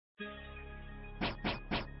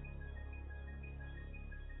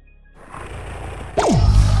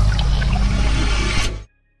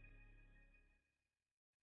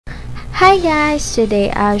Hi guys! Today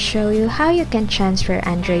I'll show you how you can transfer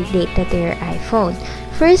Android data to your iPhone.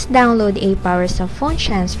 First, download a PowerSoft Phone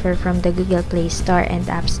Transfer from the Google Play Store and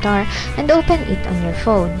App Store and open it on your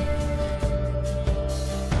phone.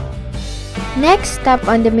 Next, tap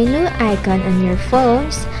on the menu icon on your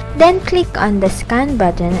phones, then click on the scan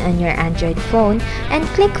button on your Android phone and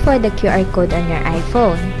click for the QR code on your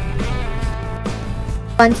iPhone.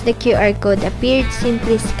 Once the QR code appeared,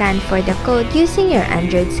 simply scan for the code using your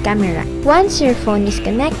Android's camera. Once your phone is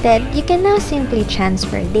connected, you can now simply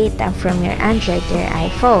transfer data from your Android to your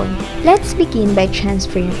iPhone. Let's begin by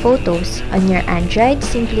transferring photos. On your Android,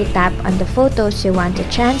 simply tap on the photos you want to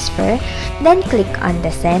transfer, then click on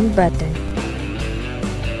the send button.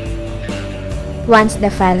 Once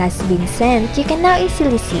the file has been sent, you can now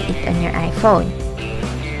easily see it on your iPhone.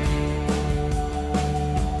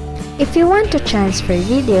 If you want to transfer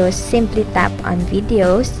videos, simply tap on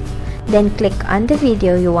Videos, then click on the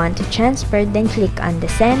video you want to transfer, then click on the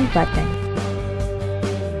Send button.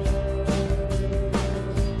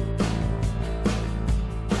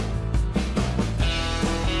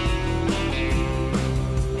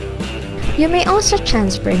 You may also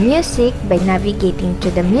transfer music by navigating to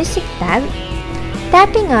the Music tab,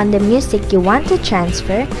 tapping on the music you want to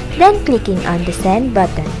transfer, then clicking on the Send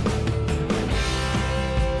button.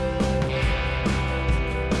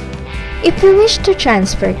 If you wish to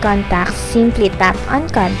transfer contacts, simply tap on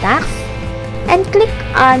Contacts and click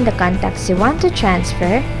on the contacts you want to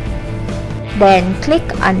transfer, then click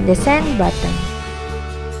on the Send button.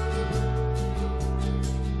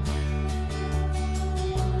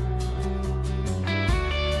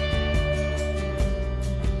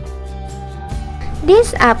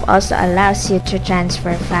 This app also allows you to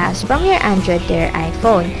transfer files from your Android to your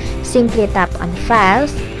iPhone. Simply tap on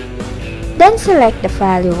Files, then select the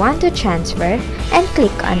file you want to transfer and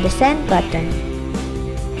click on the Send button.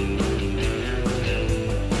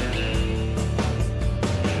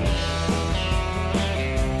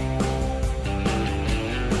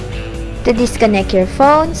 To disconnect your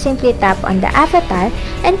phone, simply tap on the avatar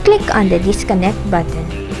and click on the Disconnect button.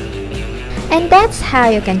 And that's how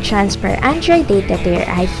you can transfer Android data to your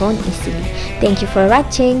iPhone easily. Thank you for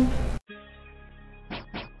watching.